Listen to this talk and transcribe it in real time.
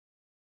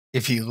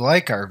If you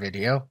like our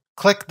video,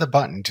 click the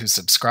button to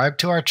subscribe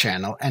to our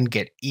channel and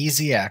get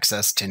easy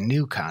access to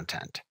new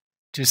content.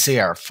 To see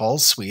our full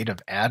suite of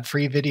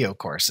ad-free video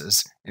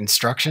courses,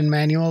 instruction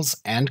manuals,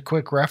 and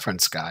quick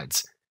reference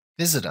guides,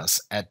 visit us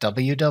at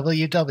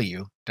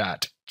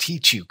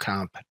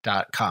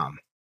www.teachucomp.com.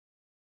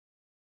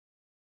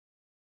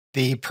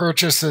 The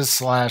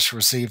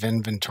Purchases/Receive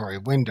Inventory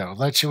window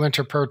lets you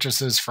enter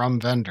purchases from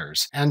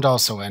vendors and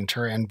also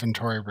enter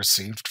inventory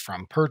received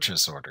from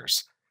purchase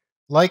orders.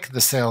 Like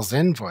the sales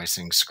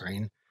invoicing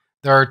screen,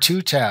 there are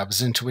two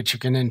tabs into which you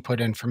can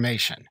input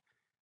information: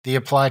 the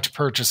Apply to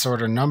Purchase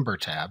Order Number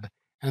tab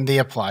and the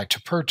Apply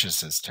to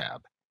Purchases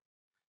tab.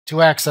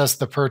 To access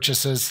the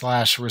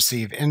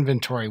Purchases/Receive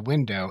Inventory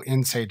window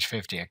in Sage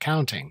 50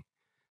 Accounting,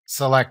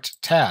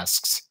 select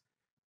Tasks,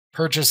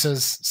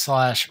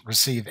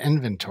 Purchases/Receive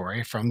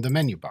Inventory from the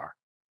menu bar.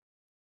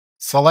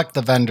 Select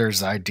the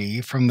vendor's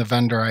ID from the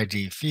Vendor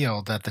ID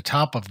field at the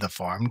top of the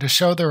form to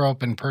show their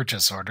open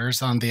purchase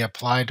orders on the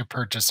Apply to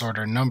Purchase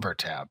Order Number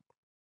tab.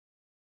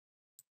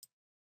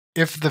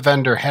 If the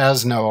vendor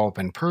has no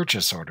open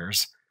purchase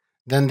orders,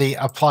 then the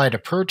Apply to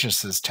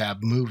Purchases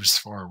tab moves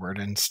forward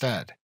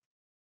instead.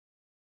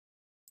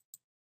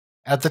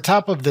 At the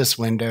top of this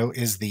window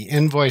is the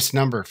Invoice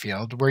Number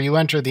field, where you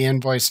enter the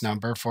invoice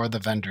number for the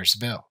vendor's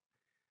bill.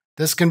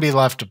 This can be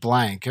left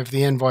blank if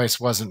the invoice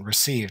wasn't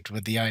received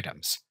with the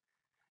items.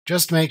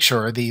 Just make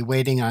sure the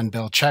Waiting on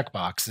Bill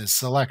checkbox is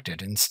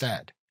selected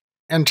instead.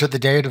 Enter the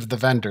date of the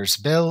vendor's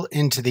bill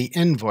into the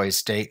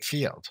Invoice Date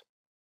field.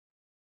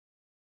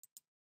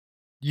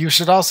 You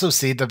should also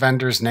see the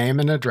vendor's name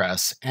and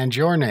address and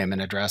your name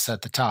and address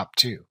at the top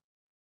too.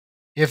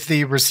 If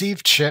the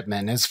received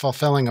shipment is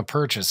fulfilling a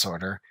purchase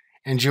order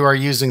and you are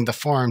using the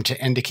form to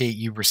indicate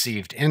you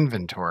received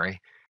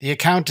inventory, the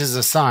account is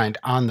assigned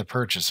on the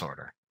purchase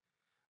order.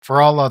 For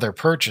all other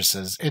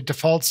purchases, it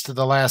defaults to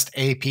the last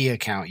AP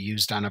account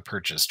used on a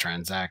purchase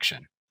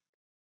transaction.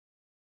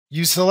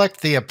 You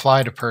select the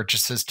Apply to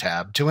Purchases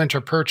tab to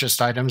enter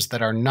purchased items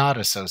that are not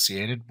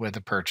associated with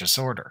a purchase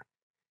order.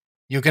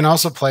 You can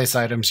also place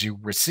items you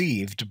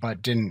received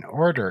but didn't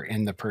order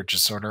in the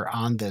purchase order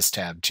on this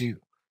tab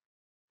too.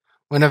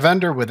 When a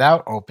vendor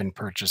without open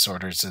purchase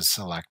orders is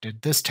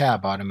selected, this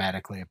tab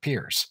automatically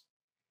appears.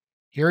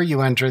 Here you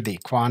enter the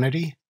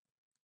quantity,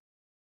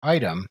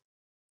 item,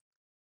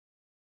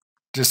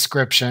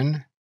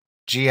 description,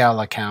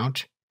 GL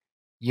account,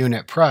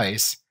 unit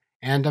price,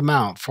 and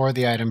amount for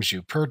the items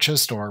you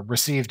purchased or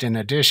received in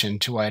addition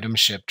to items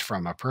shipped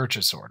from a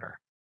purchase order.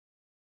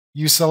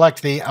 You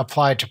select the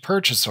Apply to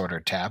Purchase Order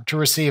tab to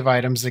receive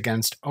items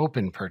against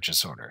open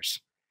purchase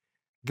orders.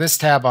 This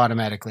tab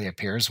automatically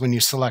appears when you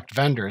select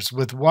vendors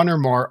with one or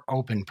more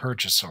open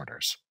purchase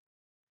orders.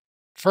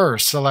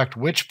 First, select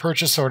which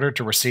purchase order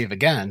to receive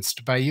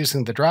against by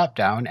using the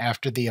drop-down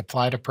after the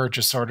Apply to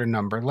Purchase Order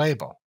Number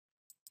label.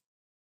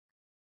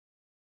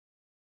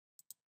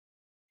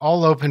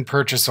 All open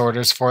purchase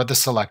orders for the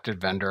selected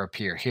vendor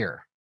appear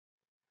here.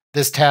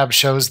 This tab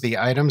shows the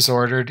items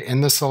ordered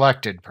in the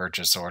selected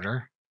purchase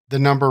order, the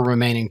number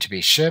remaining to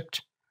be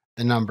shipped,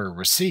 the number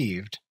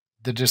received,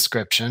 the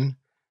description,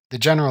 the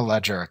general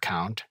ledger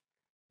account,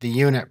 the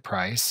unit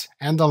price,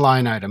 and the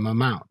line item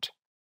amount.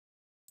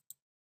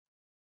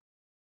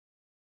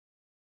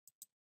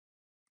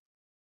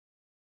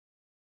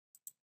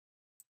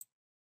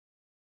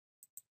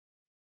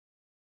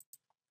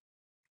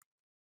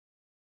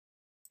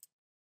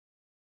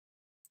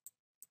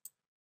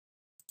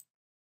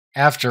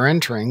 After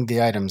entering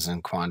the items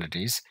and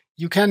quantities,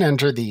 you can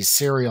enter these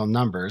serial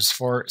numbers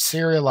for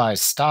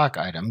serialized stock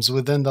items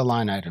within the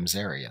line items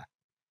area.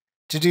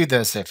 To do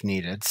this, if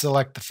needed,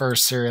 select the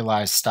first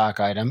serialized stock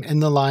item in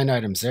the line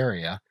items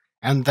area,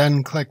 and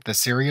then click the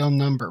Serial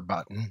Number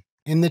button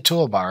in the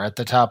toolbar at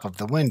the top of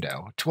the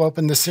window to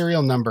open the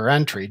Serial Number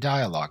Entry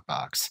dialog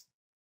box.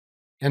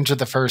 Enter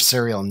the first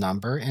serial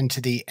number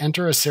into the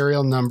Enter a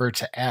Serial Number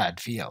to Add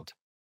field.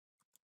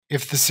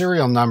 If the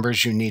serial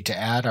numbers you need to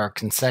add are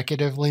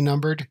consecutively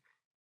numbered,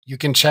 you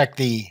can check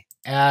the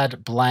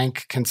Add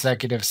Blank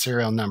Consecutive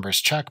Serial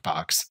Numbers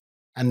checkbox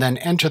and then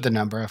enter the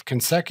number of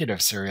consecutive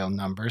serial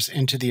numbers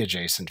into the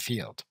adjacent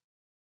field.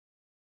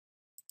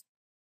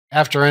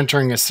 After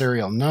entering a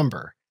serial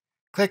number,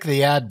 click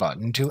the Add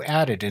button to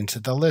add it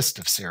into the list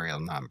of serial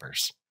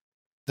numbers.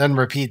 Then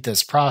repeat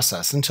this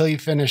process until you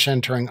finish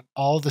entering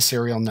all the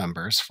serial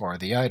numbers for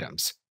the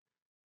items.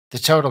 The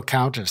total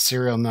count of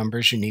serial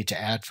numbers you need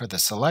to add for the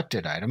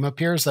selected item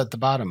appears at the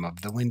bottom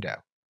of the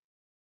window.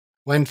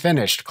 When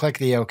finished, click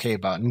the OK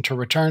button to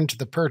return to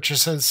the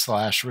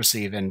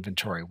Purchases/Receive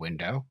Inventory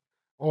window,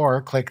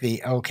 or click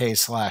the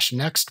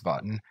OK/Next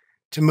button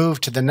to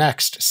move to the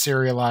next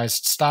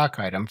serialized stock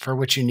item for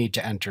which you need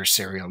to enter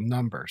serial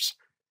numbers.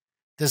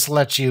 This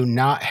lets you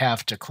not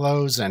have to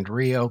close and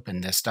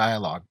reopen this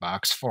dialog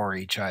box for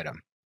each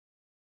item.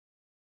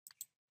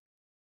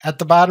 At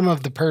the bottom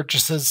of the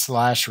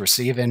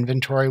Purchases/Receive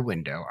Inventory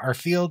window are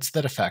fields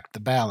that affect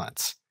the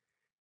balance.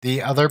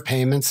 The Other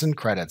Payments and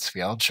Credits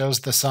field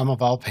shows the sum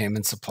of all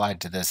payments applied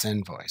to this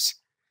invoice.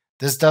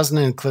 This doesn't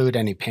include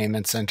any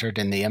payments entered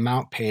in the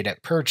Amount Paid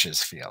at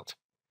Purchase field.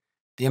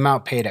 The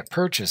Amount Paid at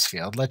Purchase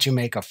field lets you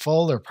make a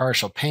full or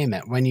partial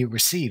payment when you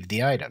receive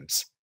the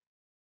items.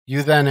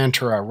 You then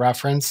enter a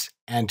reference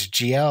and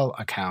GL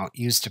account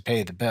used to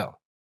pay the bill.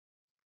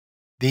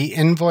 The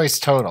invoice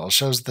total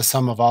shows the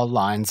sum of all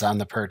lines on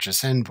the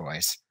purchase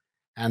invoice,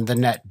 and the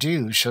net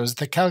due shows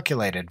the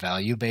calculated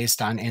value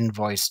based on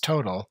invoice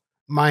total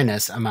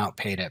minus amount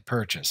paid at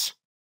purchase.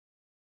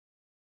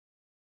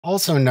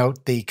 Also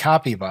note the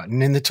Copy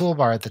button in the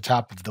toolbar at the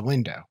top of the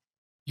window.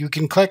 You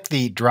can click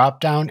the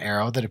drop-down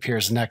arrow that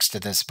appears next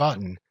to this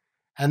button,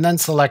 and then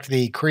select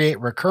the Create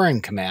Recurring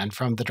command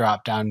from the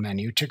drop-down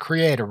menu to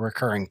create a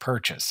recurring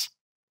purchase.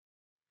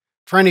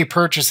 For any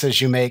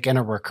purchases you make in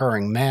a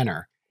recurring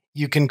manner,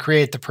 you can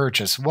create the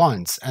purchase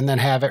once and then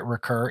have it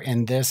recur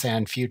in this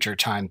and future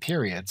time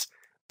periods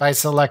by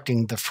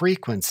selecting the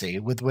frequency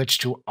with which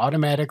to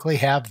automatically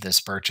have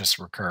this purchase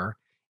recur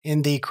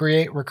in the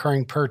Create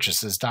Recurring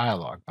Purchases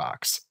dialog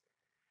box.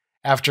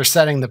 After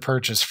setting the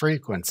purchase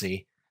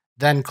frequency,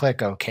 then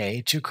click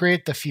OK to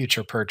create the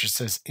future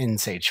purchases in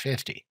Sage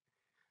 50.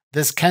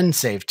 This can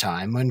save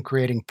time when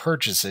creating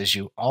purchases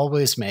you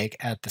always make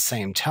at the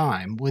same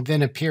time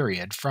within a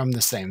period from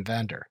the same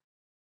vendor.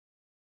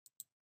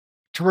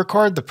 To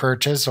record the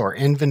purchase or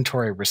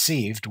inventory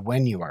received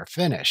when you are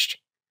finished,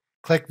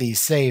 click the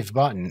Save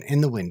button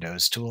in the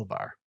Windows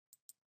toolbar.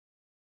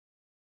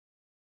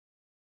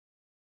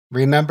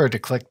 Remember to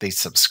click the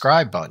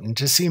Subscribe button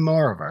to see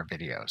more of our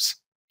videos.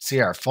 See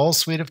our full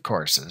suite of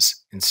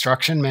courses,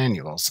 instruction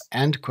manuals,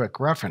 and quick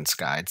reference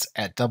guides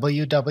at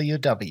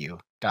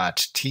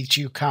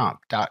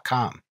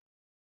www.teachucomp.com.